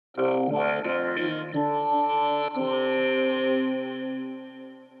The weather in Brooklyn.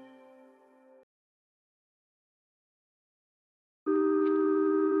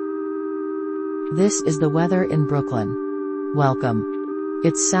 This is the weather in Brooklyn. Welcome.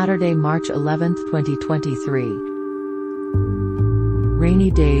 It's Saturday, March 11, 2023.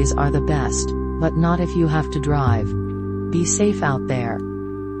 Rainy days are the best, but not if you have to drive. Be safe out there.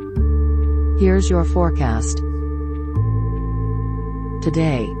 Here's your forecast.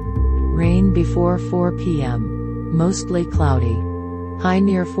 Today. Rain before 4 p.m. Mostly cloudy. High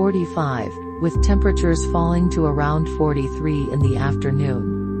near 45, with temperatures falling to around 43 in the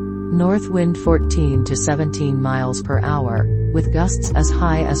afternoon. North wind 14 to 17 miles per hour, with gusts as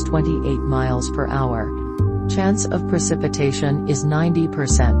high as 28 miles per hour. Chance of precipitation is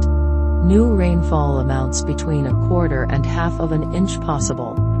 90%. New rainfall amounts between 1/4 and 1/2 inch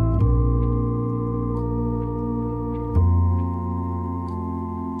possible.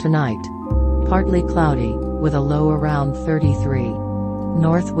 Tonight. Partly cloudy, with a low around 33.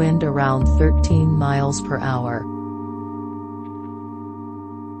 North wind around 13 miles per hour.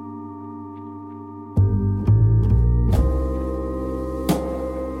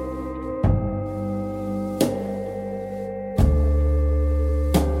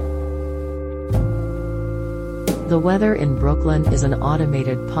 The Weather in Brooklyn is an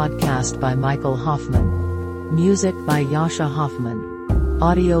automated podcast by Michael Hoffman. Music by Yasha Hoffman.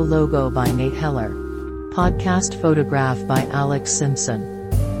 Audio logo by Nate Heller. Podcast photograph by Alex Simpson.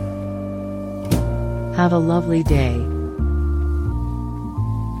 Have a lovely day.